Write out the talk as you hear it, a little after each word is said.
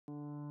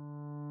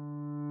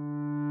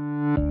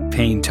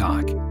Pain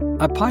Talk,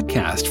 a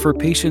podcast for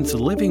patients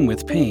living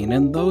with pain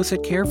and those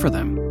that care for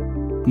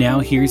them.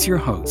 Now here's your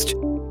host,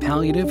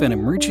 palliative and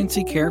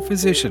emergency care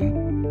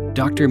physician,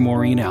 Dr.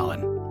 Maureen Allen.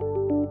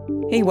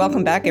 Hey,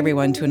 welcome back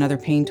everyone to another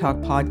Pain Talk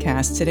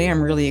podcast. Today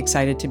I'm really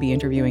excited to be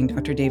interviewing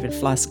Dr. David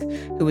Flusk,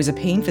 who is a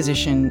pain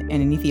physician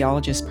and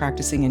anesthesiologist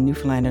practicing in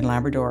Newfoundland and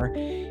Labrador.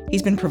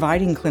 He's been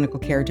providing clinical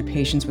care to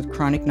patients with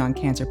chronic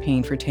non-cancer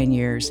pain for 10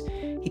 years.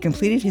 He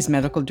completed his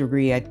medical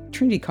degree at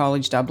Trinity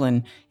College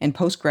Dublin and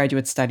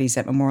postgraduate studies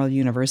at Memorial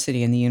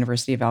University and the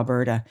University of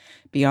Alberta.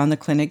 Beyond the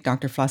clinic,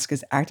 Dr. Flusk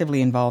is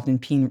actively involved in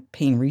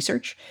pain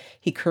research.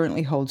 He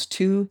currently holds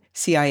 2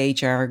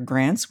 CIHR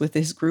grants with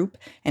his group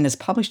and is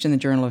published in the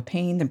Journal of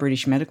Pain, the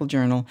British Medical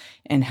Journal,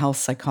 and Health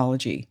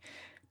Psychology.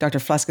 Dr.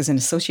 Flusk is an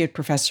associate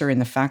professor in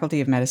the Faculty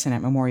of Medicine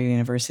at Memorial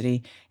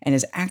University and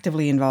is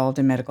actively involved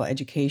in medical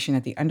education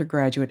at the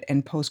undergraduate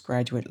and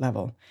postgraduate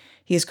level.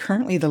 He is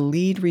currently the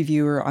lead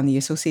reviewer on the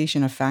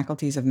Association of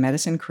Faculties of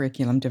Medicine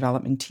Curriculum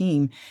Development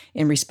team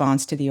in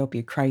response to the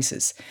opiate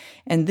crisis.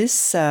 And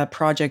this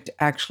project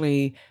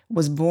actually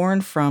was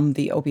born from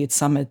the Opiate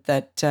Summit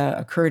that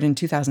occurred in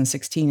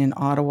 2016 in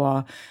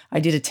Ottawa. I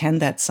did attend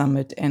that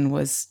summit and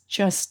was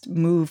just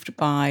moved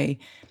by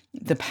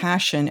the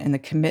passion and the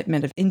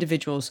commitment of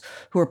individuals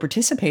who are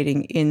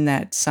participating in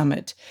that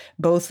summit,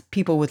 both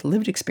people with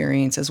lived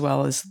experience as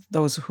well as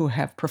those who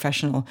have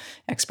professional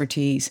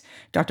expertise.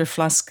 Dr.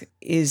 Flusk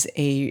is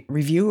a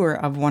reviewer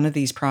of one of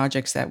these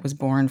projects that was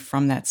born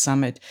from that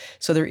summit.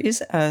 So there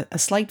is a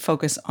slight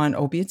focus on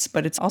opiates,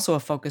 but it's also a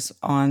focus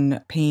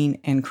on pain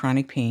and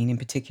chronic pain in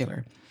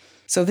particular.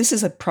 So this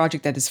is a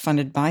project that is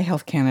funded by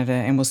Health Canada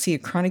and will see a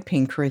chronic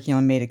pain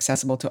curriculum made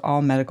accessible to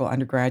all medical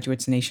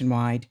undergraduates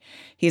nationwide.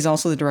 He is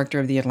also the director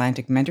of the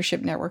Atlantic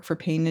Mentorship Network for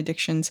Pain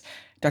Addictions.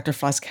 Dr.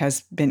 Flusk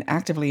has been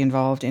actively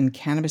involved in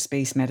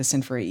cannabis-based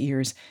medicine for 8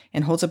 years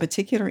and holds a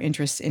particular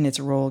interest in its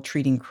role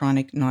treating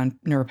chronic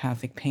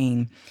non-neuropathic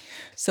pain.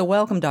 So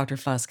welcome, Dr.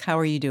 Flusk. How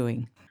are you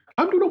doing?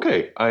 I'm doing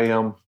okay.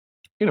 I'm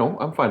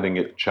finding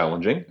it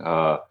challenging.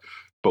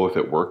 Both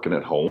at work and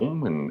at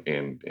home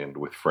and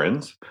with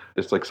friends.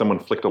 It's like someone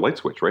flicked a light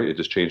switch, right? It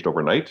just changed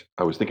overnight.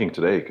 I was thinking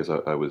today, because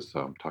I was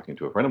talking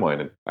to a friend of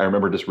mine, and I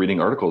remember just reading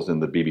articles in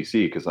the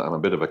BBC, because I'm a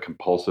bit of a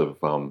compulsive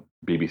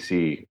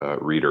BBC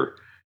reader,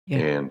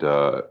 and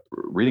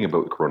reading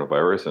about the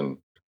coronavirus and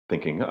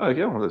thinking,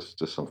 there's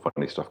just some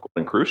funny stuff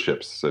going on cruise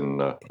ships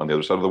and on the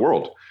other side of the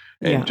world.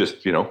 And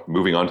just,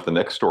 moving on to the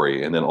next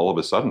story. And then all of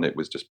a sudden, it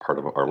was just part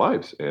of our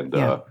lives. And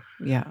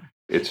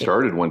it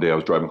started one day. I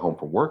was driving home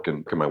from work,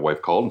 and my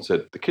wife called and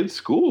said, the kids'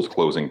 school's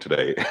closing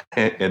today.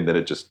 And then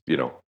it just,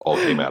 all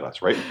came at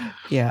us, right?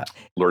 Yeah.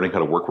 Learning how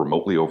to work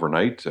remotely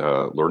overnight,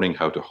 learning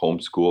how to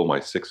homeschool my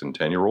 6 and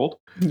 10-year-old.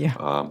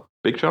 Yeah.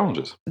 Big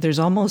challenges.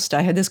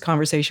 I had this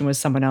conversation with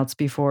someone else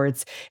before.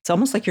 It's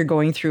almost like you're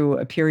going through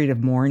a period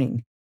of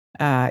mourning.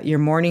 You're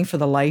mourning for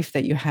the life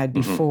that you had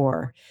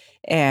before.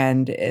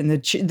 And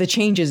the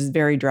change is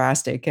very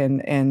drastic.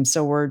 And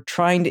so we're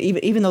trying to,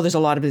 even though there's a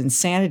lot of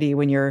insanity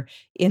when you're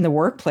in the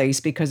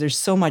workplace, because there's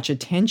so much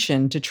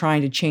attention to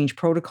trying to change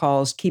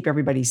protocols, keep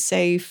everybody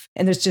safe.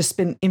 And there's just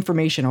been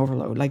information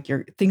overload, like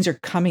things are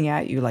coming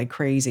at you like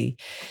crazy.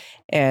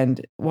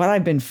 And what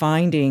I've been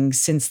finding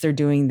since they're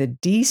doing the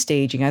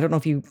destaging, I don't know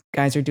if you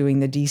guys are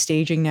doing the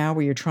destaging now,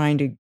 where you're trying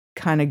to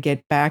kind of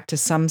get back to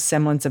some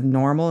semblance of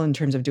normal in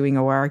terms of doing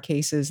OR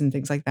cases and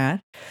things like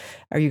that.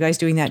 Are you guys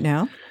doing that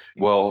now?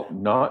 Well,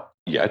 not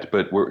yet,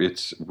 but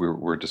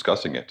we're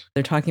discussing it.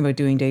 They're talking about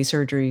doing day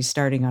surgeries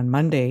starting on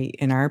Monday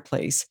in our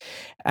place.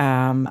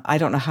 I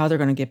don't know how they're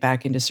going to get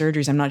back into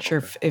surgeries. I'm not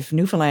sure if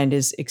Newfoundland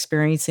is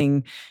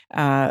experiencing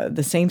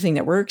the same thing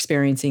that we're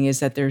experiencing, is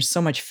that there's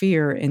so much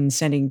fear in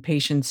sending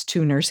patients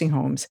to nursing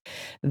homes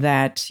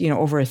that,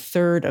 over a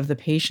third of the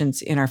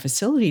patients in our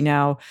facility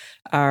now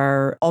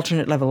are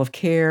alternate level of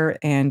care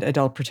and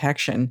adult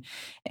protection.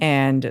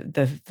 And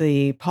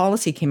the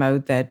policy came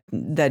out that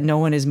no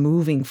one is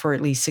moving for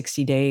at least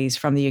 60 days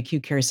from the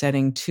acute care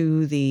setting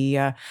to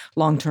the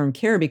long-term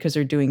care, because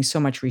they're doing so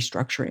much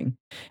restructuring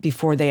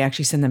before they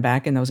actually send them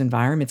back in those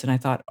environments. And I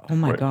thought, oh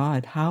my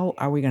God, how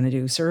are we going to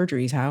do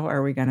surgeries? How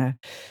are we going to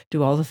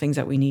do all the things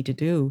that we need to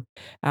do?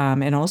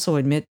 And also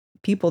admit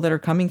people that are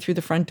coming through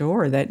the front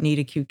door that need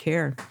acute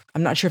care.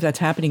 I'm not sure if that's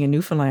happening in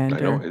Newfoundland. I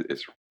know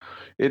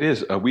it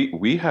is.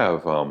 We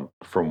have,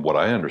 from what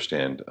I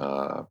understand,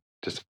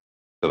 just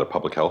at a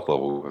public health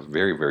level, a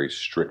very, very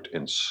strict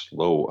and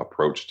slow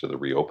approach to the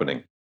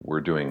reopening.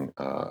 We're doing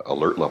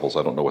alert levels.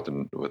 I don't know what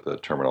the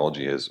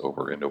terminology is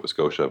over in Nova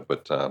Scotia,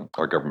 but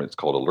our government's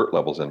called alert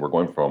levels, and we're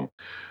going from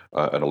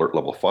an alert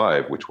level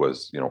 5, which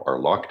was our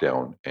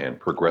lockdown, and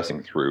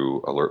progressing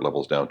through alert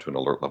levels down to an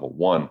alert level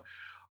 1.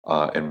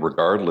 And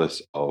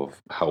regardless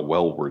of how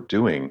well we're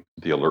doing,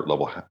 the alert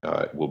level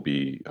will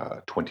be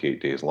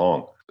 28 days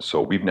long.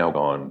 So we've now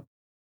gone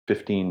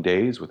 15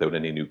 days without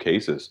any new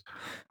cases,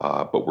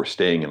 but we're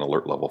staying in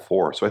alert level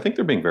 4. So I think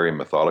they're being very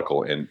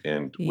methodical, and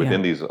Yeah.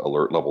 within these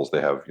alert levels,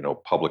 they have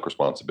public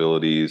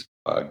responsibilities,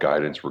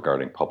 guidance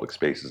regarding public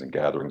spaces and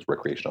gatherings,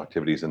 recreational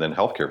activities, and then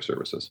healthcare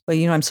services. Well,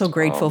 I'm so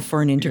grateful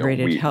for an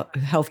integrated We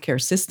healthcare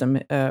system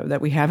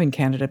that we have in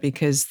Canada,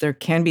 because there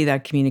can be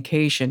that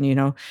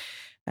communication.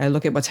 I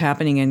look at what's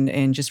happening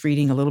and just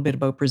reading a little bit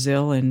about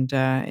Brazil and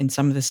in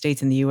some of the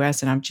states in the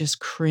U.S., and I'm just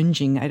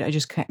cringing. I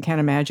just can't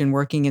imagine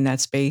working in that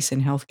space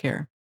in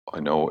healthcare. I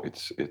know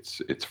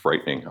it's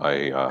frightening.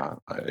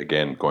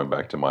 Again, going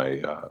back to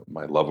my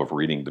love of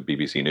reading the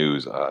BBC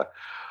News,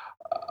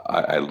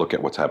 I look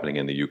at what's happening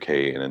in the UK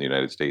and in the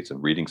United States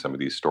and reading some of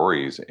these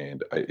stories,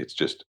 and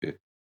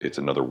it's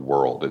another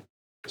world.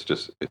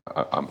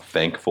 I'm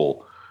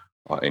thankful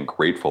and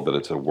grateful that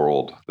it's a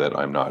world that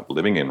I'm not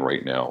living in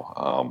right now.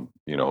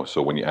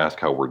 So when you ask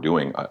how we're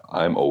doing,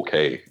 I'm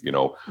okay.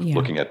 Yeah.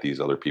 Looking at these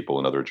other people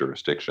in other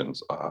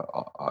jurisdictions,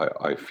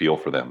 I feel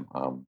for them.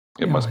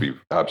 It Yeah. must be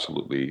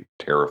absolutely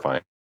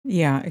terrifying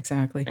Yeah,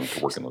 exactly.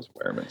 to work in those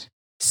environments.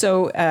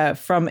 So,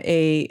 from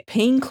a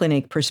pain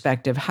clinic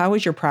perspective, how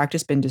has your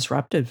practice been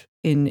disruptive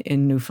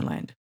in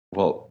Newfoundland?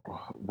 Well,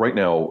 right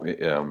now,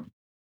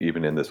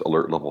 even in this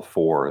alert level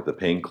 4, the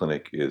pain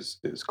clinic is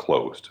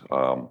closed.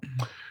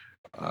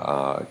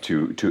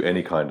 To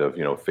any kind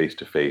of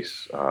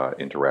face-to-face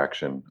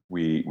interaction.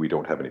 We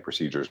don't have any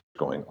procedures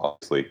going,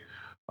 obviously,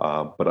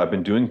 but I've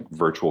been doing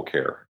virtual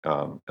care,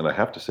 and I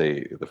have to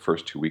say the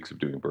first 2 weeks of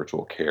doing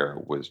virtual care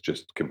was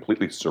just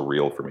completely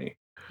surreal for me.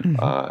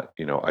 Mhm.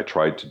 I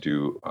tried to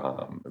do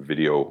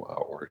video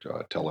or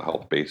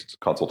telehealth-based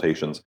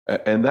consultations,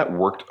 and that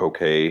worked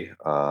okay.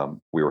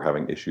 We were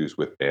having issues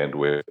with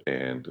bandwidth,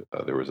 and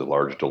there was a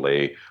large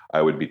delay.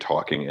 I would be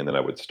talking, and then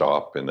I would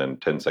stop, and then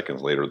 10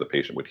 seconds later, the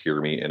patient would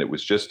hear me, and it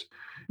was just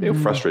Mm.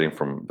 frustrating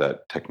from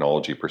that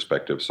technology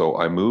perspective. So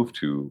I moved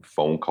to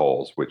phone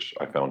calls, which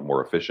I found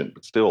more efficient,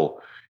 but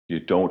still, you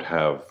don't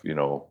have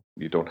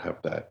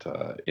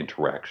that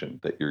interaction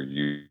that you're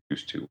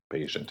used to,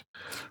 patient.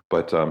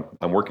 But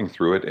I'm working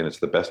through it, and it's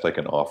the best I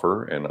can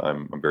offer. And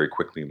I'm very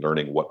quickly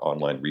learning what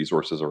online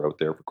resources are out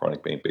there for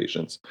chronic pain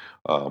patients,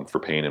 for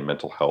pain and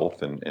mental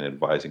health, and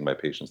advising my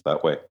patients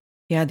that way.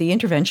 Yeah, the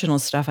interventional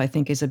stuff, I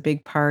think, is a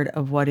big part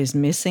of what is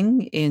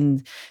missing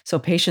in so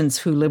patients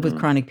who live with Mm.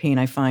 chronic pain,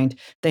 I find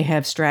they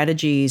have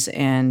strategies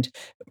and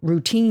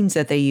routines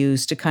that they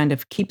use to kind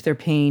of keep their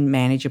pain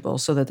manageable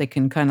so that they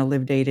can kind of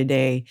live day to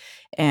day.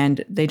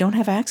 And they don't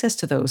have access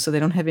to those. So they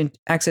don't have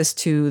access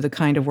to the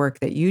kind of work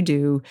that you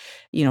do,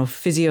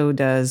 physio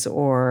does,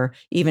 or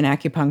even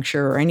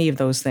acupuncture or any of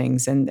those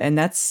things. And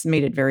that's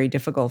made it very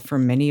difficult for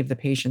many of the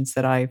patients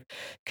that I've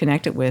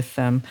connected with.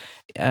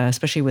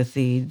 Especially with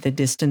the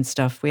distance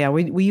stuff.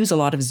 We use a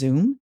lot of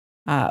Zoom,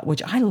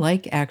 which I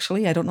like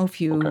actually. I don't know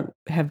if Okay. you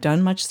have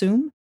done much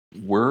Zoom.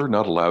 We're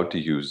not allowed to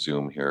use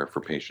Zoom here for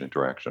patient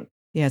interaction.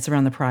 Yeah, it's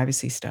around the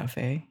privacy stuff,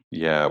 eh?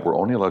 Yeah, we're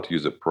only allowed to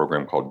use a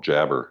program called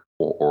Jabber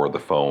or the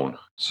phone.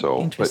 So,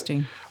 but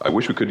Interesting. I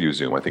wish we could use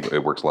Zoom. I think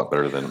it works a lot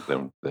better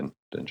than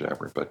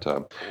Jabber. But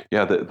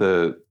yeah,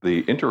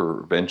 the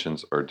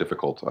interventions are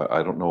difficult.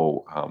 I don't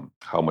know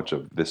how much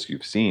of this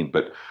you've seen,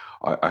 but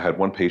I had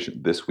one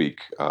patient this week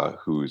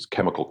who's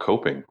chemical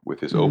coping with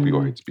his Mm,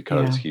 opioids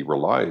because yeah, he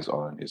relies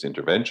on his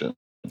interventions.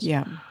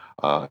 yeah.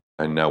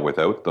 And now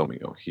without them,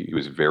 he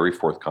was very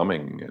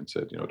forthcoming and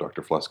said,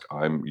 Dr. Flusk,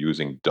 I'm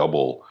using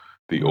double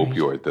the Right.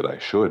 opioid that I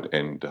should,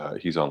 and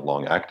he's on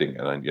long acting.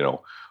 And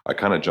I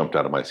kind of jumped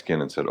out of my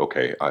skin and said,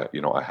 okay, I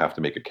have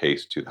to make a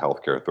case to the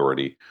healthcare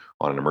authority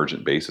on an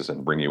emergent basis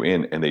and bring you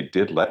in. And they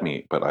did let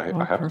me, but I Oh,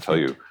 have to tell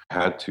perfect. you,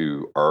 had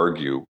to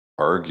argue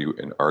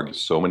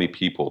so many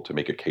people to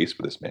make a case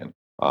for this man.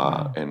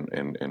 Wow.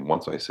 And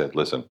once I said,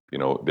 listen,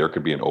 there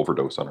could be an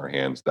overdose on our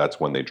hands. That's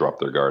when they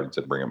dropped their guard and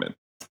said, bring him in.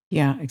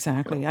 Yeah, You know.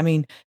 exactly.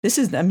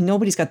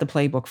 Nobody's got the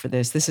playbook for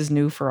this. This is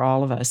new for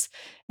all of us.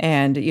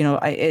 And,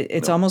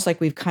 it's No. almost like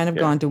we've kind of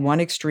Yeah. gone to one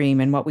extreme.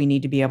 And what we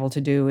need to be able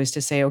to do is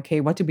to say, okay,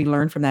 what did we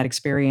learn from that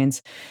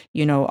experience?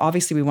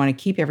 Obviously, we want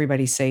to keep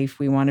everybody safe.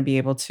 We want to be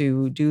able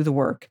to do the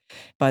work.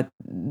 But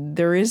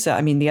there is,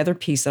 the other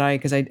piece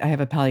because I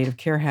have a palliative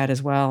care hat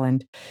as well.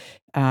 And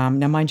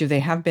now, mind you, they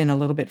have been a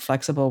little bit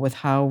flexible with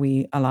how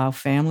we allow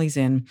families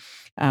in.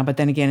 But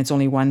then again, it's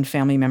only one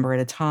family member at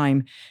a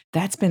time.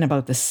 That's been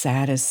about the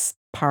saddest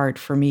part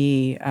for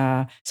me,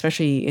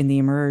 especially in the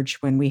emerge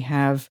when we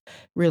have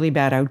really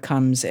bad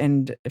outcomes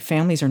and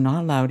families are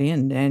not allowed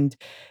in. And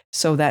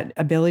so that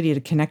ability to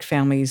connect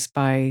families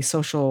by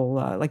social,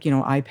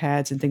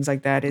 iPads and things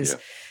like that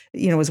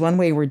Yeah. is one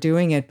way we're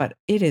doing it, but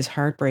it is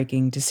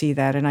heartbreaking to see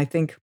that. And I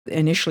think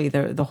initially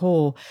the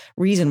whole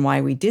reason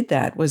why we did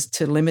that was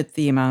to limit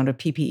the amount of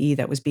PPE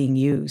that was being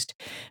used.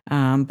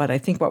 But I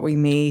think what we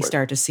may Right.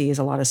 start to see is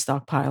a lot of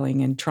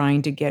stockpiling and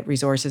trying to get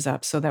resources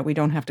up so that we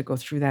don't have to go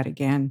through that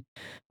again,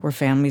 where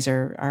families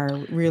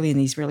are really in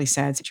these really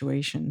sad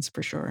situations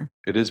for sure.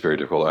 It is very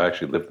difficult. I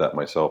actually lived that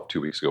myself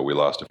 2 weeks ago. We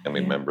lost a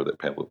family Yeah. member that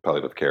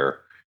palliative care,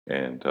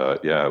 And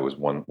yeah, it was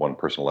one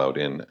person allowed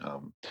in.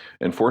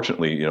 And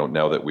fortunately,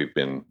 now that we've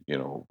been,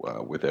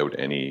 without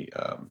any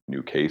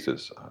new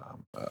cases,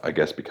 I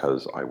guess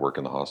because I work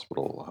in the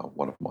hospital,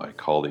 one of my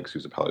colleagues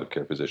who's a palliative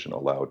care physician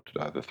allowed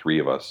the three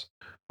of us,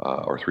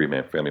 or three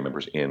family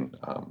members in.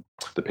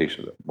 The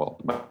patient,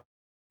 well,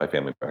 my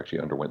family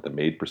actually underwent the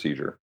MAID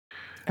procedure.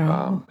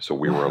 Oh, So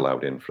we were wow.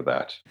 allowed in for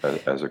that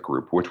as a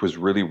group, which was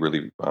really,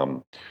 really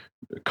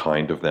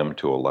kind of them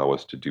to allow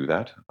us to do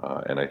that.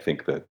 And I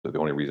think that the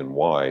only reason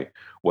why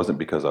wasn't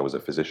because I was a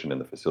physician in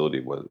the facility,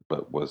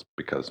 but was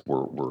because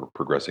we're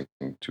progressing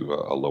to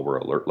a lower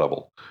alert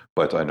level.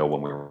 But I know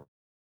when we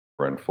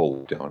were in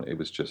full down, it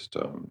was just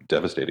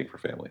devastating for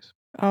families.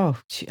 Oh,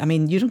 I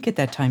mean, you don't get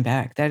that time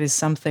back. That is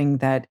something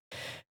that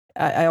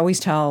I always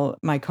tell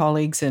my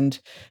colleagues and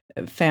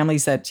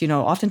families that,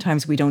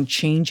 oftentimes we don't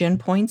change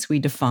endpoints, we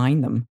define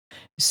them.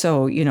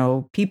 So,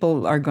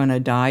 people are going to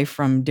die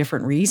from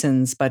different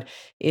reasons, but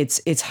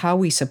it's how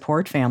we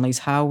support families,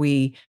 how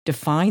we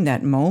define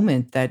that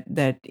moment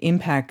that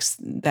impacts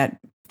that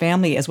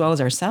family as well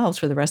as ourselves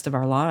for the rest of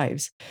our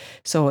lives.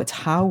 So it's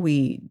how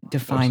we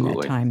define that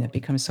Absolutely. time that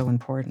becomes so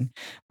important.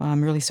 Well,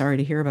 I'm really sorry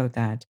to hear about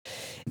that.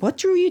 What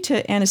drew you to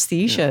Yeah,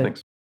 anesthesia?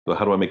 thanks. So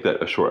how do I make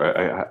that a short?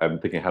 I'm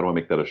thinking, how do I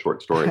make that a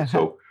short story?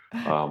 So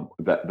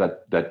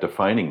that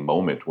defining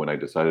moment when I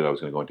decided I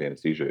was going to go into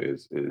anesthesia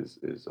is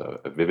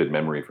a vivid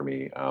memory for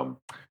me.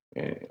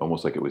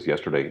 Almost like it was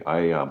yesterday.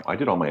 I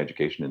did all my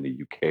education in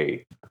the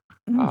UK,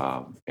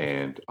 Mm.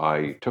 and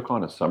I took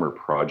on a summer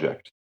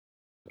project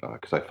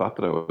because I thought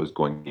that I was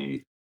going to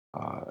be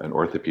an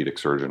orthopedic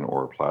surgeon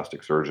or a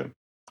plastic surgeon.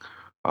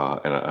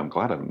 And I'm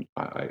glad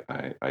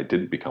I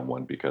didn't become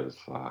one because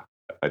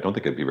I don't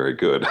think I'd be very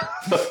good.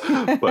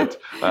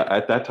 But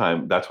at that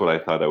time, that's what I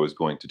thought I was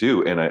going to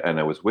do. And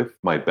I was with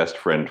my best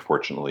friend,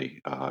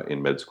 fortunately,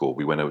 in med school.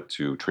 We went out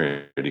to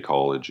Trinity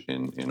College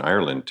in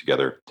Ireland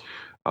together.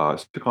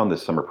 Took on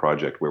this summer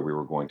project where we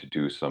were going to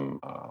do some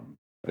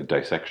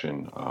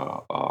dissection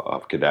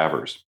of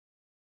cadavers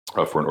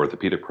for an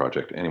orthopedic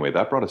project. Anyway,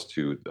 that brought us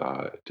to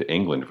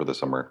England for the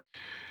summer.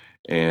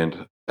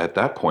 And at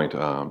that point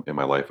in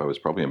my life, I was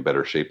probably in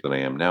better shape than I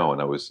am now,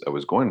 and I was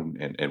going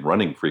and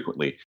running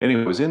frequently.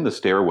 Anyway, I was in the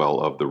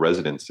stairwell of the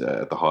residence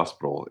at the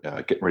hospital,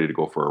 getting ready to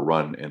go for a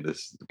run, and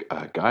this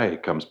guy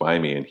comes by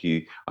me, and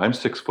I'm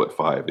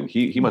 6'5", and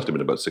he must have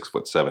been about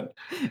 6'7",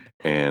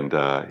 and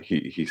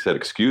he said,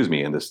 "Excuse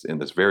me," in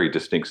this very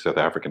distinct South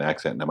African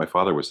accent. Now, my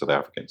father was South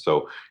African,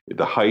 so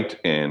the height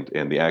and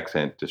the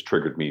accent just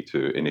triggered me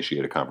to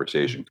initiate a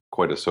conversation.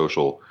 Quite a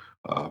social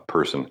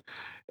person.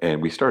 And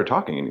we started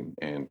talking,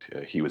 and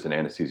he was an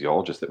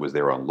anesthesiologist that was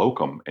there on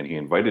locum, and he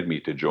invited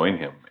me to join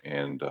him.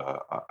 And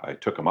I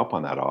took him up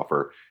on that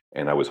offer,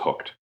 and I was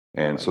hooked.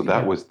 And so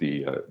that Yeah. was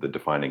the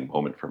defining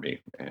moment for me.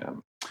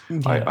 And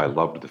Yeah. I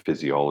loved the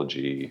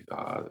physiology,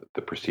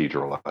 the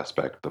procedural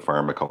aspect, the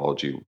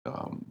pharmacology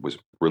was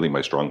really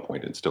my strong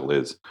point, and still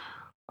is.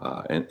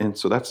 And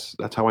so that's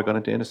how I got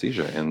into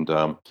anesthesia. And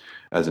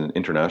as an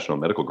international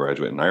medical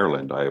graduate in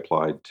Ireland, I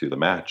applied to the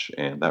match,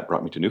 and that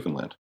brought me to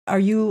Newfoundland.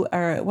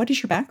 What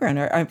is your background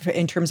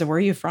in terms of where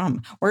are you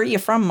from? Where are you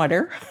from,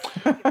 Mother?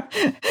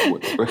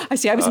 I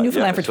see. I was in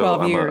Newfoundland Yeah, for so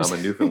 12 I'm years.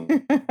 a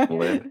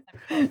Newfoundland.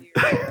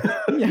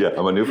 Yeah, Yeah,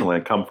 I'm a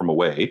Newfoundland, come from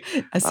away.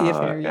 a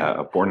CFA, yeah.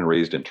 Yeah, born and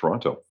raised in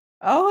Toronto.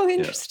 Oh, Yeah,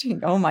 interesting.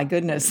 Oh my and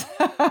goodness.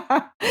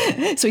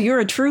 So you're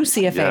a true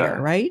CFAer, yeah,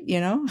 right?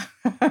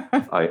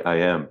 I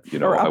am.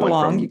 Or I up went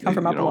along. You from come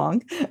from up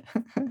along.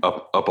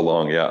 up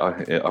along, yeah,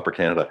 Upper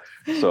Canada.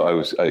 So I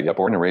was yeah,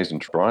 born and raised in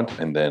Toronto,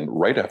 and then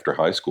right after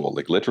high school,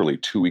 like literally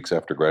 2 weeks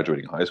after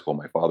graduating high school,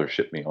 my father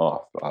shipped me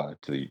off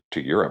to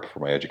Europe for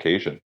my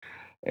education,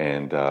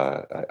 and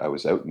I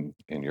was out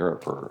in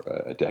Europe for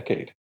a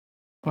decade,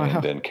 and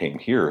Wow. then came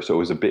here. So it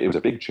was a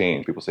big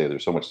change. People say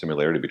there's so much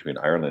similarity between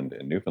Ireland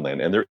and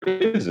Newfoundland, and there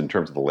is in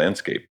terms of the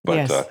landscape, but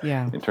Yes.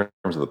 Yeah. in terms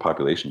of the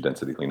population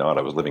density, not.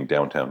 I was living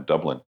downtown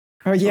Dublin,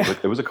 Oh, so yeah.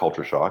 it was a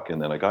culture shock.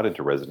 And then I got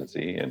into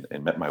residency and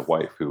met my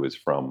wife, who is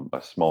from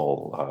a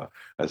small,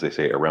 as they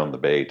say, around the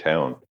bay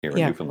town here in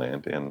Yeah.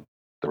 Newfoundland, and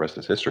the rest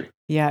is history.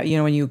 Yeah,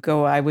 when you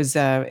go,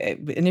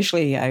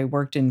 initially I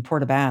worked in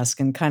Port aux Basques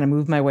and kind of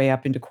moved my way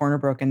up into Corner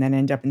Brook and then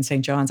end up in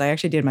St. John's. I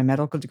actually did my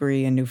medical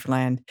degree in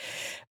Newfoundland,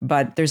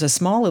 but there's a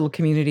small little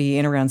community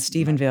in around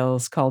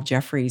Stephenville called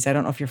Jeffreys. I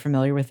don't know if you're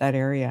familiar with that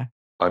area.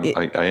 It,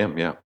 I am,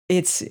 yeah.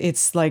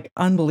 it's like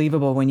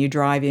unbelievable when you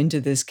drive into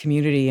this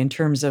community in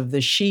terms of the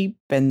sheep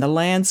and the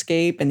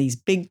landscape and these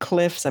big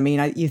cliffs. I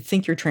mean, you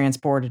think you're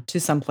transported to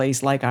some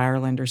place like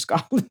Ireland or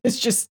Scotland.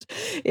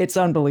 It's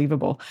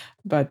unbelievable.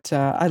 But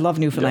I love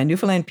Yeah. Newfoundland.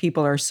 Newfoundland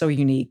people are so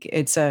unique.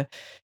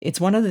 It's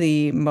one of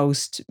the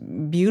most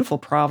beautiful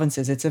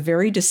provinces. It's a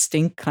very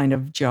distinct kind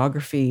of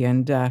geography,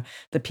 and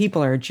the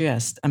people are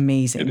just It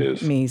amazing,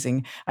 is.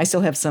 amazing. I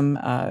still have some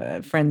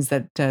friends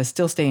that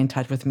still stay in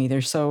touch with me.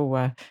 They're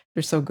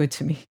so good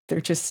to me.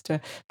 They're just,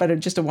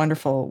 just a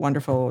wonderful,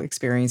 wonderful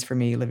experience for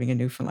me living in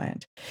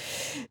Newfoundland.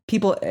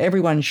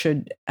 Everyone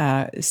should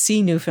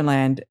see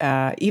Newfoundland,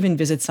 even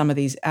visit some of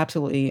these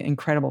absolutely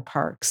incredible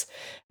parks,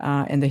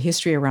 and the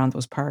history around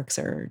those parks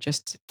are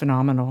just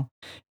phenomenal.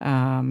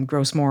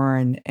 Grossmore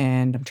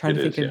and I'm trying It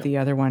to think is, of yeah. the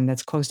other one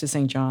that's close to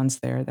St. John's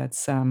there.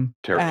 That's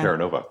Terra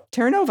Nova.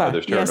 Terra Nova.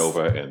 There's Terra Yes.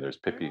 Nova and there's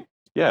Pippi.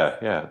 Yeah,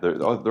 yeah,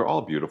 they're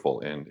all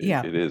beautiful, and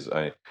Yeah. it is.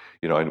 And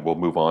we'll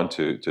move on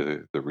to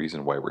the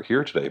reason why we're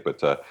here today. But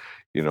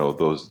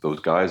those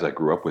guys I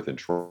grew up with in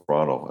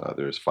Toronto.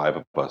 There's five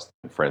of us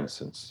friends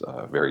since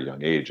a very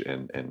young age,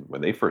 and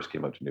when they first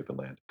came out to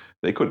Newfoundland,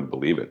 they couldn't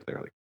believe it.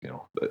 They're like,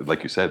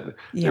 like you said,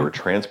 they Yeah. were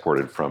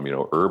transported from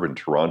urban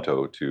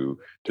Toronto to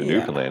Yeah.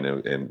 Newfoundland,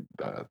 and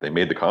they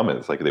made the comment.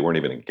 It's like they weren't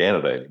even in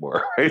Canada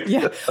anymore, right?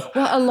 Yeah.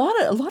 Well, a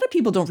lot of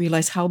people don't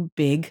realize how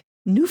big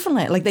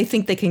Newfoundland, like they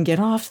think they can get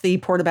off the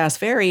Port aux Basques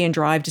ferry and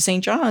drive to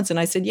St. John's. And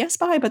I said, yes,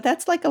 bye, but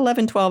that's like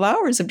 11, 12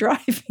 hours of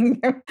driving.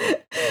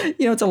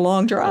 It's a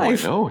long Oh, I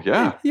drive. know.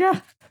 Yeah. Yeah.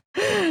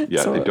 Yeah, they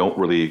So don't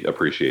really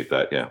appreciate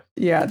that. Yeah.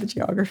 yeah, the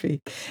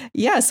geography.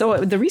 Yeah, so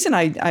the reason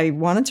I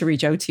wanted to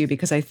reach out to you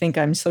because I think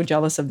I'm so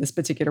jealous of this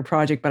particular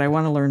project, but I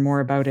want to learn more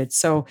about it.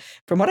 So,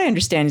 from what I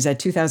understand, is that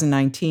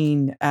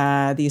 2019,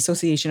 the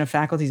Association of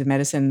Faculties of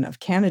Medicine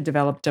of Canada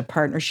developed a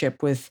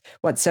partnership with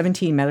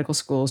 17 medical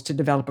schools to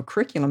develop a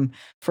curriculum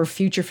for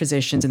future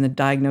physicians in the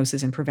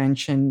diagnosis and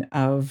prevention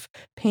of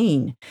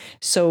pain.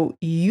 So,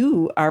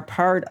 you are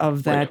part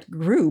of Right. that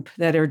group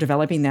that are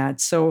developing that.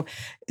 So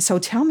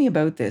tell me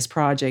about this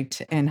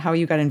project and how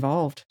you got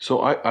involved.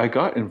 So I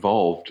got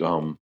involved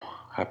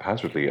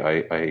haphazardly.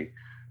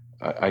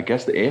 I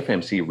guess the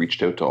AFMC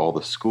reached out to all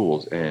the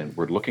schools and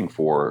we're looking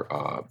for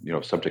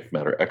subject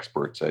matter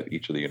experts at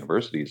each of the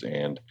universities,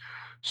 and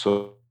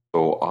so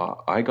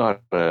I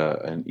got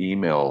an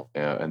email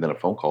and then a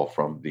phone call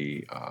from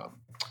the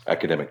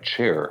academic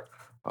chair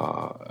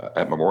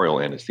at Memorial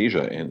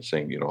Anesthesia and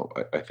saying,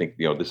 I think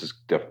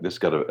this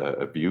got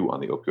a view on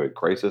the opioid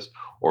crisis,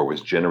 or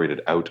was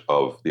generated out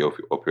of the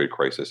opioid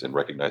crisis, and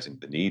recognizing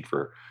the need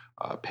for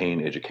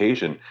pain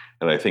education.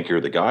 And I think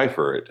you're the guy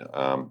for it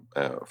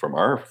from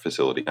our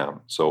facility.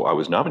 So I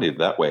was nominated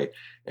that way,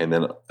 and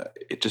then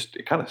it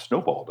kind of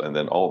snowballed. And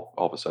then all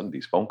of a sudden,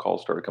 these phone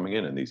calls started coming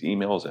in, and these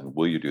emails, and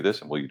will you do this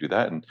and will you do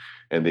that?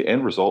 And the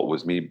end result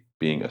was me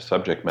being a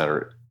subject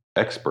matter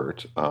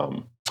expert,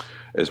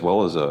 as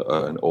well as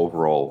an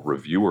overall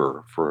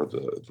reviewer for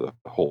the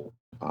whole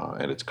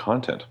and its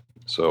content.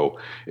 So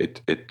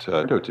it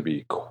turned out to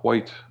be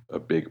quite a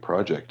big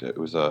project. It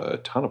was a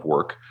ton of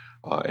work,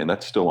 and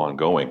that's still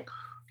ongoing.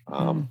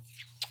 Um,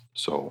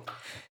 so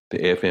the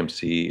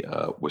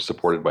AFMC was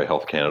supported by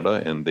Health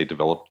Canada, and they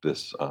developed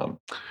this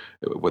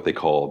what they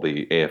call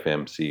the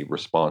AFMC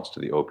response to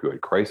the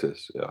opioid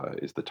crisis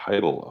is the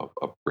title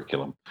of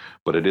curriculum,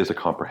 but it is a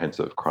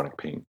comprehensive chronic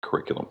pain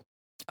curriculum.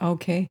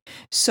 Okay.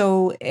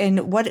 So,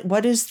 and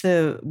what is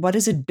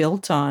it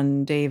built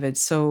on, David?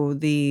 So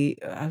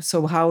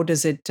how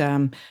does it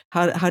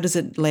how does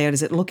it lay out?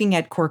 Is it looking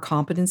at core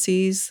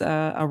competencies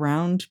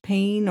around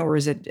pain, or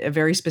is it a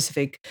very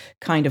specific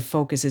kind of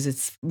focus? Is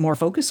it more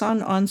focus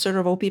on sort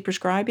of opiate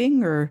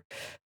prescribing, or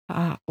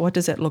what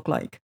does it look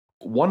like?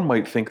 One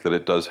might think that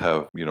it does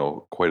have,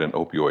 quite an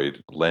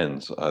opioid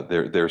lens.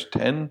 There's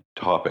 10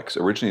 topics.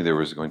 Originally, there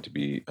was going to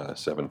be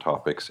 7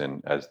 topics,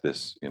 and as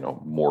this,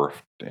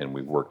 morphed and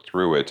we worked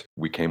through it,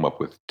 we came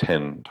up with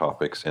 10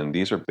 topics, and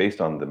these are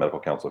based on the Medical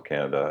Council of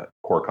Canada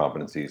core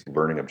competencies,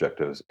 learning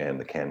objectives, and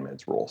the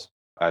CanMeds rules.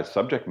 As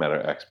subject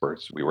matter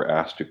experts, we were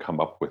asked to come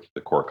up with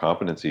the core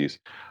competencies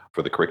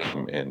for the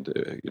curriculum, and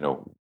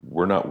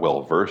we're not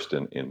well versed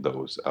in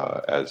those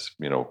as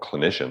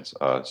clinicians.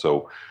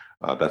 So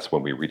that's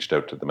when we reached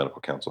out to the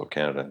Medical Council of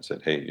Canada and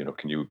said, "Hey,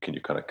 can you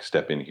kind of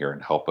step in here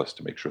and help us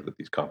to make sure that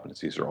these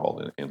competencies are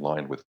all in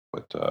line with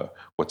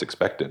what's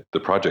expected?" The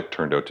project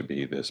turned out to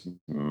be this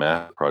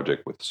math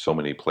project with so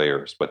many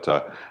players, but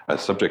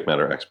as subject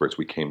matter experts,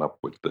 we came up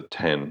with the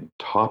 10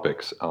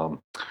 topics.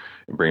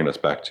 And bringing us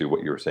back to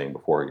what you were saying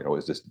before,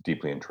 is this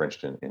deeply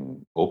entrenched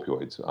in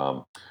opioids?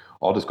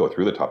 I'll just go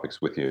through the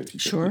topics with you if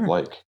you'd Sure.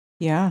 like.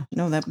 Yeah.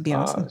 No, that would be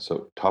awesome.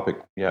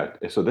 Yeah.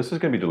 So this is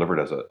going to be delivered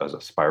as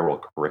a spiral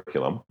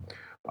curriculum,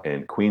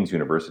 and Queen's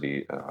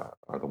University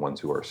are the ones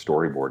who are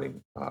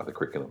storyboarding the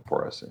curriculum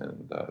for us,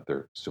 and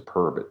they're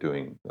superb at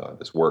doing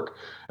this work.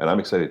 And I'm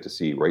excited to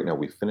see. Right now,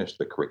 we finished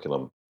the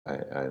curriculum,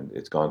 and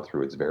it's gone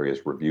through its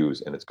various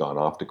reviews, and it's gone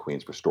off to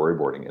Queen's for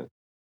storyboarding, and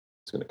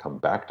it's going to come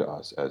back to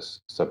us as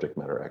subject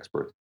matter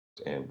experts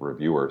and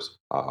reviewers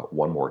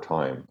one more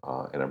time,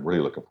 and I'm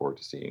really looking forward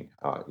to seeing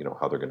how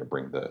they're going to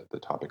bring the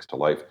topics to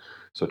life.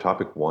 So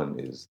topic 1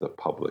 is the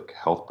public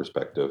health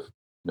perspective.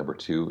 Number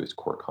 2 is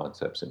core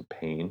concepts in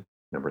pain.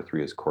 Number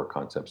 3 is core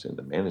concepts in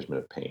the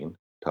management of pain.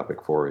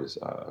 Topic 4 is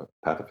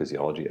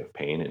pathophysiology of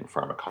pain and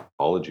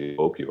pharmacology of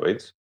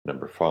opioids.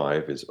 Number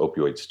 5 is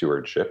opioid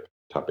stewardship.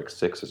 Topic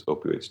 6 is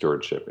opioid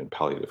stewardship in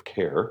palliative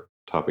care.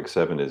 Topic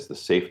 7 is the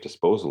safe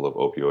disposal of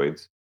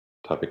opioids.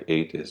 Topic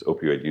 8 is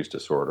opioid use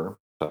disorder.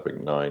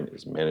 Topic 9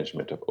 is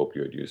management of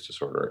opioid use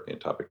disorder.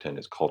 And topic 10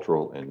 is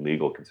cultural and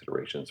legal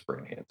considerations for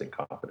enhancing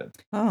confidence.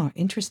 Oh,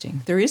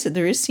 interesting. There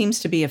is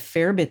seems to be a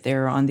fair bit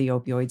there on the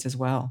opioids as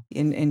well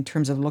in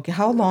terms of looking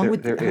how long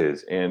would There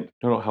is. And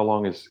don't know how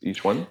long is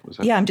each one? Was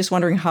that? yeah, I'm just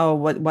wondering how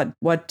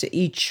what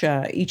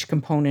each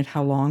component,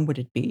 how long would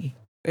it be?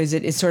 Is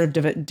it sort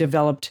of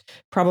developed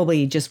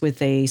probably just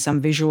with some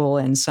visual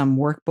and some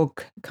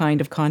workbook kind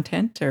of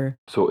content, or?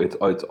 So it's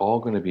all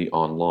going to be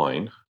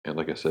online, and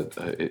like I said,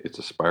 it's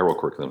a spiral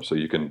curriculum, so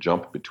you can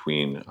jump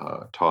between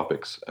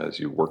topics as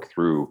you work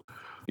through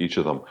each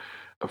of them.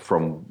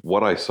 From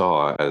what I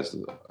saw as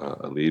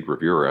a lead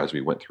reviewer, as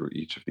we went through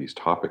each of these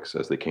topics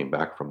as they came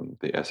back from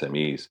the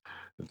SMEs,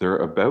 they're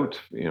about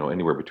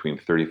anywhere between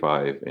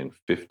 35 and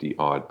 50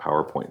 odd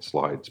PowerPoint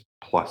slides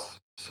plus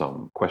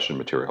some question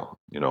material,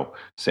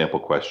 sample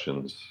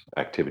questions,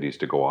 activities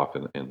to go off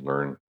and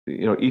learn.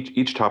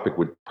 Each topic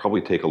would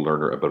probably take a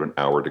learner about an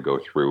hour to go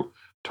through.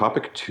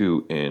 Topic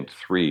 2 and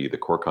 3, the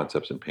core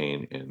concepts in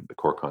pain and the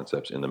core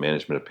concepts in the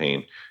management of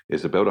pain,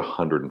 is about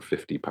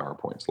 150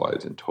 PowerPoint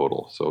slides in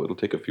total. So it'll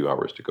take a few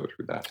hours to go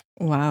through that.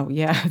 Wow,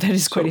 yeah, that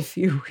is quite a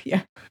few.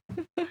 Yeah.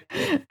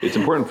 It's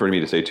important for me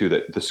to say, too,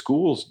 that the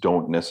schools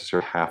don't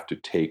necessarily have to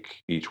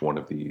take each one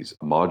of these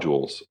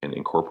modules and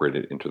incorporate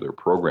it into their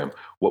program.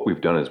 What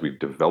we've done is we've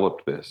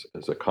developed this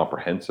as a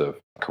comprehensive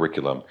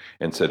curriculum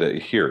and said,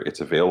 here, it's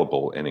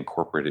available, and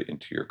incorporate it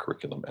into your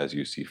curriculum as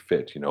you see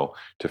fit,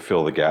 to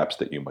fill the gaps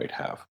that you might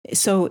have.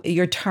 So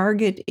your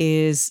target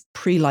is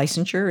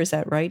pre-licensure, is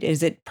that right?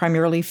 Is it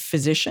primarily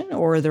physician,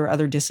 or are there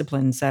other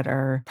disciplines that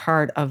are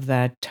part of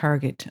that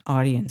target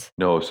audience?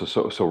 No,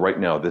 so right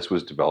now this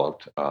was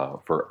developed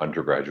for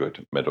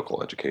undergraduate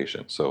medical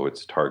education. So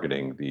it's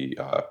targeting the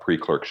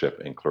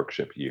pre-clerkship and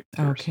clerkship years.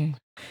 Okay.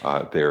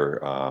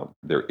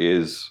 There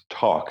is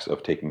talks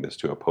of taking this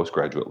to a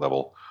postgraduate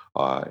level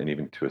and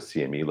even to a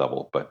CME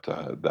level, but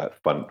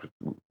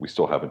we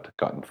still haven't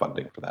gotten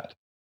funding for that.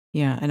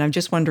 Yeah, and I'm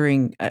just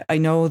wondering, I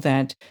know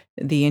that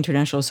the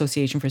International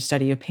Association for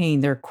Study of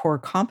Pain, their core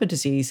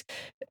competencies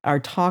are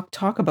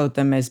talk about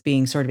them as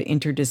being sort of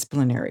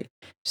interdisciplinary.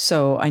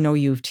 So I know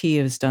U of T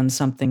has done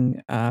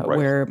something Right.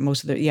 where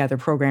most of their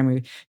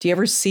programming. Do you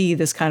ever see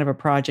this kind of a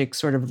project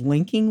sort of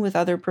linking with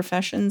other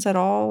professions at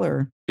all,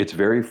 or? It's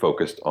very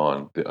focused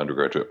on the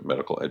undergraduate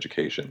medical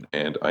education,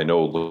 and I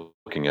know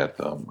looking at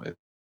I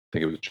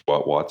think it was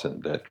Jawat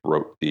Watson that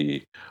wrote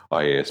the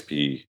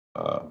IASP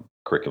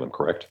curriculum,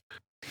 correct?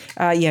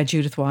 Yeah,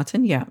 Judith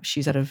Watson. Yeah,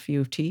 she's out of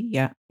U of T.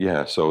 Yeah.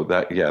 Yeah, so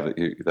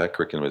that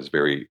curriculum is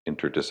very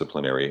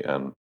interdisciplinary,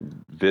 and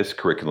this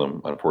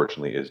curriculum,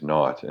 unfortunately, is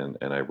not. And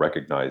I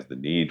recognize the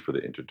need for the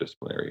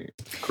interdisciplinary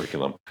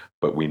curriculum,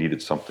 but we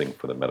needed something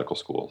for the medical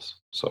schools.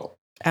 So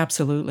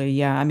Absolutely.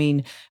 Yeah. I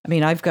mean,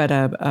 I've got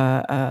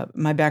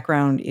my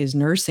background is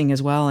nursing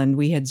as well, and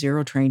we had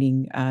zero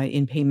training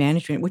in pain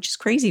management, which is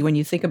crazy when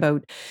you think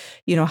about,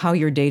 how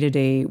your day to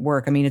day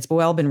work. I mean, it's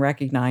well been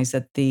recognized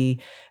that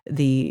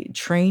the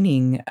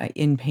training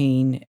in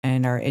pain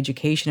and our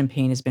education in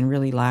pain has been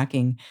really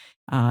lacking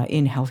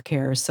in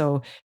healthcare.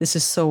 So this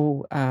is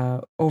so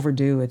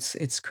overdue.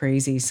 It's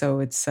crazy. So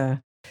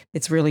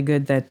it's really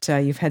good that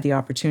you've had the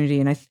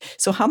opportunity. And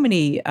so how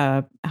many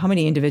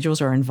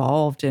individuals are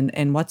involved,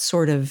 and what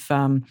sort of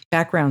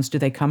backgrounds do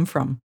they come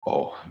from?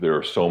 oh, there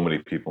are so many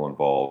people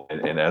involved,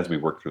 and as we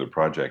work through the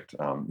project,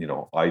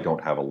 I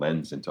don't have a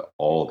lens into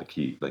all the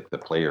key, like the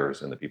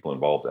players and the people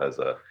involved as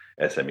a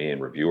SME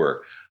and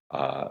reviewer.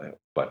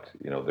 But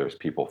there's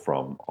people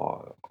from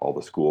all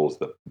the schools.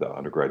 The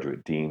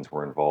undergraduate deans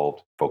were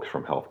involved. Folks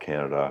from Health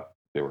Canada.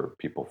 There were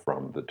people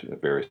from the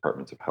various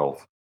departments of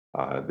health.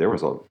 There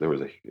was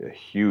a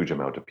huge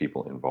amount of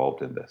people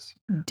involved in this.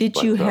 Did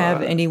you But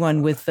have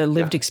anyone with the yeah,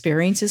 lived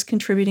experiences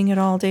contributing at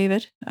all,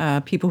 David?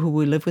 People who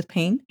would live with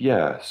pain?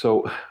 yeah.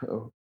 So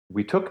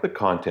we took the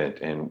content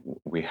and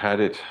we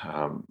had it.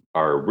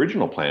 Our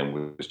original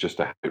plan was just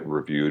to have it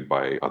reviewed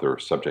by other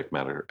subject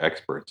matter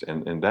experts,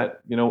 and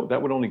that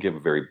would only give a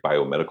very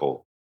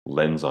biomedical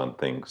lens on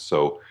things.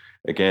 So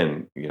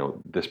again,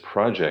 this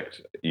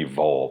project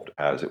evolved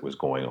as it was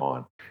going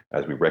on,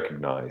 as we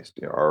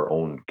recognized our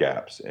own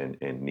gaps and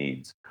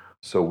needs.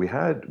 So we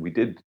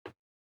did,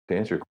 to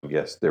answer your question,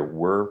 yes, there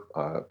were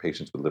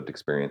patients with lived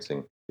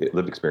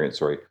experience,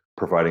 sorry,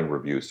 providing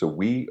reviews. So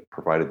we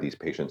provided these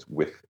patients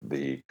with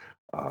the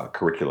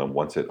curriculum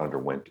once it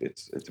underwent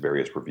its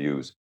various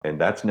reviews,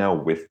 and that's now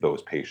with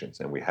those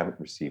patients, and we haven't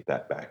received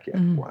that back yet.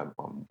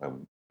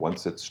 Mhm.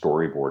 Once it's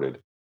storyboarded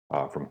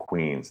from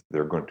Queens,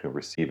 they're going to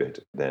receive it.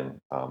 Then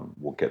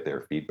we'll get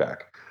their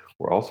feedback.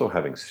 We're also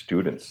having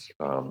students.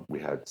 We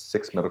had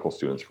 6 medical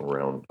students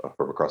from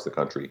across the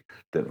country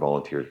that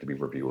volunteered to be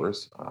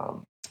reviewers.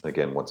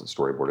 Again, once it's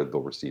storyboarded,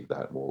 they'll receive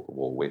that, and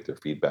we'll await their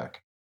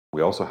feedback.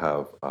 We also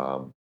have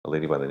a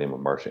lady by the name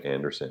of Marcia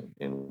Anderson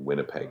in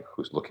Winnipeg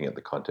who's looking at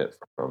the content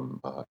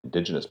from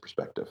Indigenous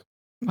perspective.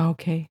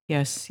 Okay.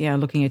 Yes. Yeah.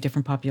 Looking at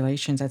different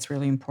populations, that's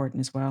really important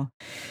as well.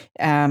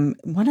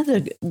 One of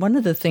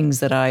the things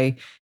that I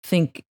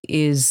think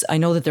is, I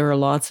know that there are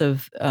lots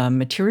of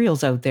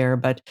materials out there,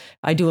 but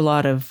I do a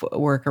lot of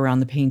work around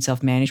the pain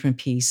self management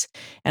piece,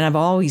 and I've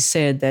always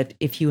said that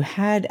if you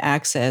had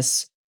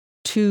access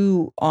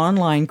to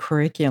online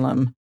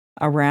curriculum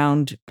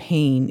around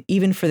pain,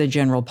 even for the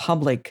general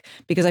public,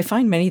 because I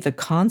find many of the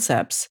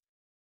concepts,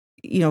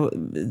 even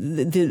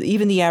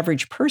the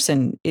average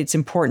person, it's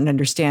important to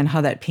understand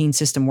how that pain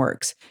system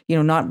works.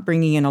 Not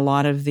bringing in a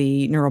lot of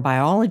the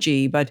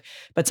neurobiology, but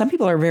some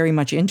people are very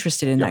much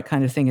interested in that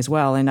kind of thing as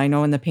well. And I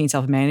know in the pain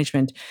self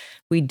management,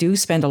 we do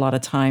spend a lot of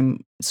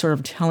time sort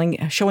of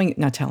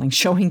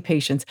showing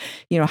patients,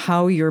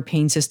 how your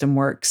pain system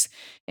works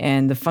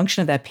and the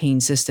function of that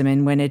pain system.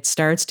 And when it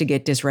starts to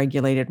get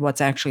dysregulated,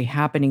 what's actually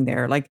happening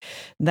there. Like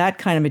that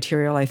kind of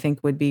material, I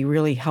think would be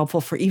really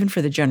helpful for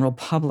the general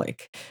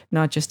public,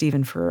 not just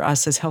even for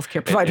us as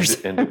healthcare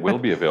providers. And it will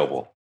be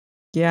available.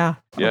 Yeah.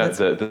 Yeah.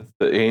 The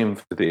aim,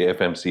 the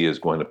AFMC is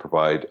going to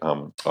provide a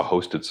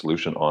hosted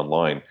solution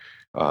online,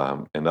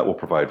 and that will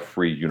provide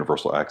free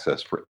universal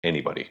access for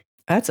anybody.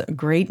 That's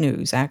great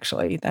news,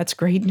 actually. That's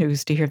great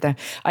news to hear that.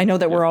 I know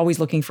that we're always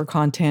looking for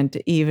content,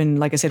 even,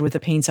 like I said, with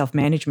the pain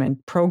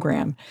self-management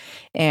program,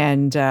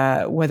 and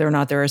whether or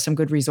not there are some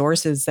good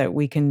resources that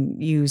we can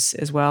use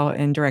as well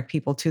and direct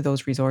people to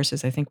those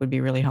resources, I think would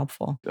be really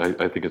helpful.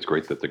 I think it's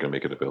great that they're going to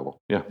make it available.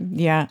 Yeah.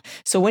 Yeah.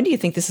 So when do you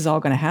think this is all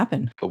going to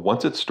happen?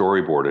 Once it's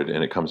storyboarded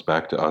and it comes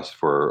back to us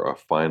for a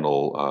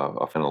final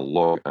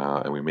look,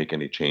 and we make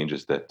any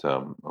changes that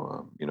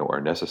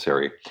are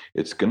necessary,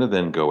 it's going to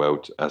then go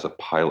out as a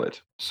pilot.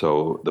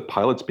 So the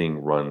pilot's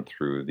being run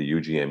through the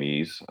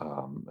UGMEs,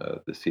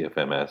 the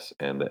CFMS,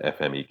 and the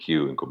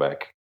FMEQ in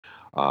Quebec.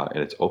 And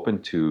it's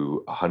open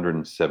to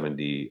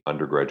 170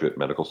 undergraduate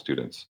medical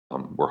students.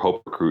 We're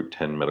hoping to recruit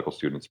 10 medical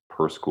students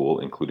per school,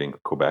 including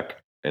Quebec.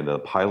 And the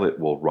pilot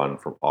will run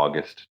from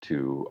August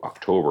to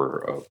October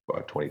of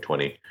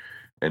 2020.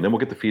 And then we'll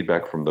get the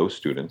feedback from those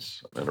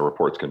students, and a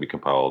report's going to be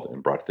compiled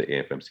and brought to the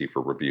AFMC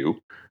for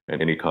review.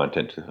 And any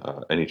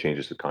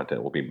changes to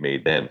content will be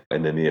made then.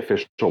 And then the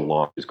official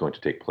launch is going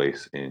to take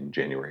place in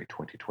January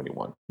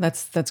 2021.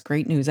 That's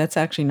great news. That's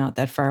actually not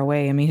that far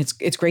away. I mean,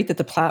 it's great that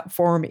the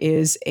platform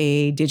is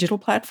a digital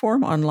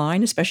platform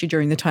online, especially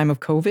during the time of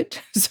COVID.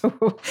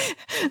 So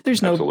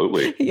there's no...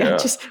 Absolutely. Yeah,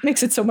 it just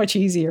makes it so much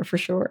easier for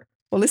sure.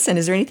 Well, listen,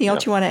 is there anything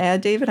else you want to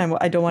add, David?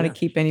 I don't want to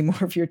keep any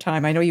more of your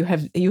time. I know you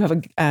have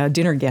a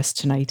dinner guest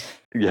tonight.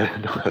 Yeah,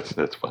 no,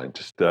 that's fine.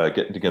 Just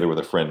getting together with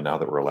a friend now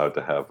that we're allowed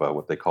to have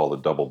what they call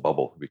a double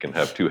bubble. We can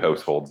have two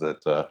households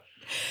that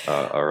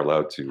are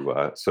allowed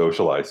to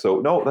socialize. So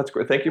no, that's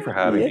great. Thank you for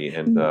having me.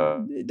 And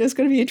it's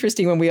going to be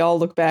interesting when we all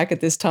look back at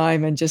this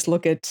time and just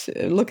look at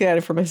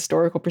it from a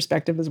historical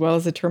perspective as well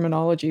as the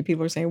terminology.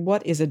 People are saying,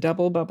 "What is a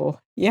double bubble?"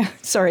 Yeah,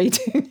 sorry.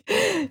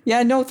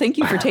 Yeah, no, thank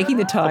you for taking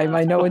the time.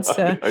 I know it's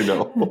I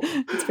know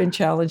it's been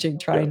challenging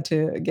trying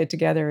to get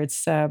together.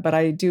 But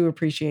I do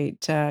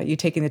appreciate you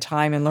taking the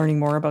time and learning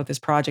more about this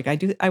project.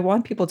 I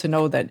want people to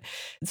know that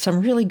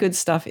some really good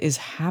stuff is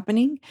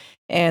happening,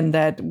 and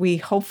that we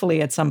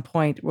hopefully at some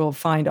point will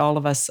find all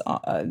of us.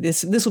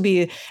 This will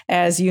be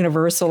as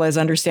universal as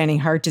understanding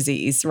heart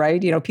disease,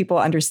 right? People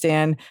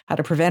understand how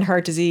to prevent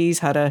heart disease,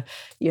 how to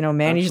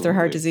manage their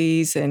heart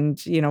disease, and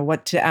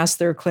what to ask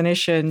their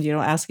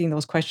clinician. Asking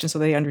those questions so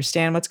they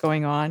understand what's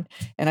going on.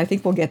 And I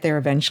think we'll get there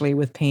eventually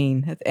with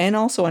pain, and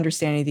also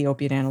understanding the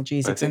opiate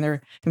analgesics and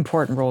their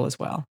important role as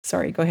well.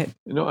 Sorry, go ahead.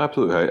 No,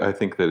 absolutely. I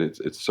think that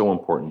it's so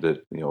important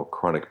that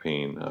chronic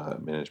pain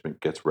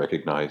management gets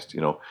recognized.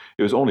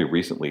 It was only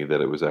recently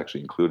that it was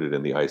actually included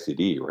in the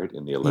ICD, right,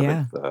 in the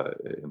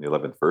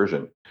 11th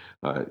version.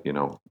 I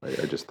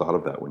just thought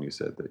of that when you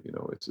said that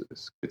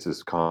it's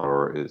as common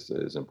or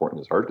as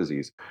important as heart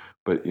disease.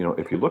 But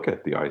if you look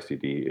at the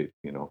ICD,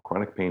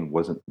 chronic pain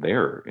wasn't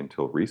there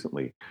until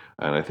recently,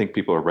 and I think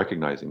people are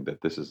recognizing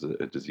that this is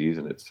a disease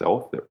in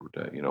itself that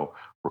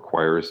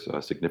requires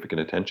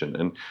significant attention.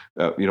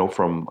 And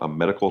from a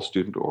medical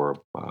student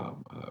or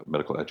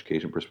medical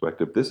education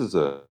perspective, this is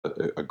a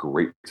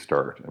great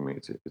start. I mean,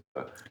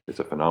 it's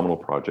a phenomenal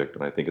project,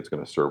 and I think it's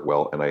going to serve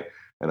well. And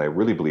I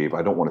really believe,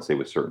 I don't want to say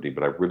with certainty,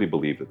 but I really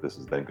believe that this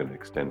is then going to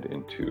extend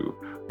into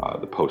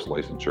the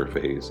post-licensure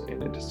phase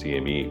and into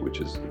CME, which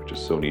is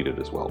so needed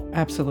as well.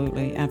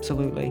 Absolutely,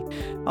 absolutely.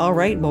 All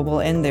right, well,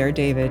 we'll end there,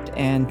 David,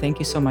 and thank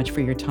you so much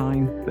for your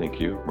time. Thank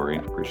you, Maureen.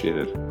 Appreciate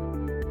it.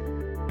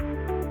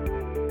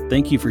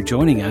 Thank you for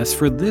joining us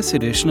for this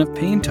edition of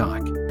Pain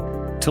Talk.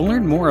 To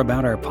learn more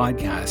about our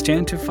podcast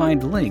and to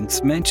find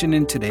links mentioned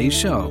in today's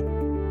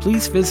show,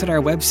 please visit our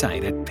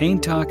website at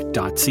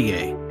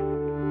paintalk.ca.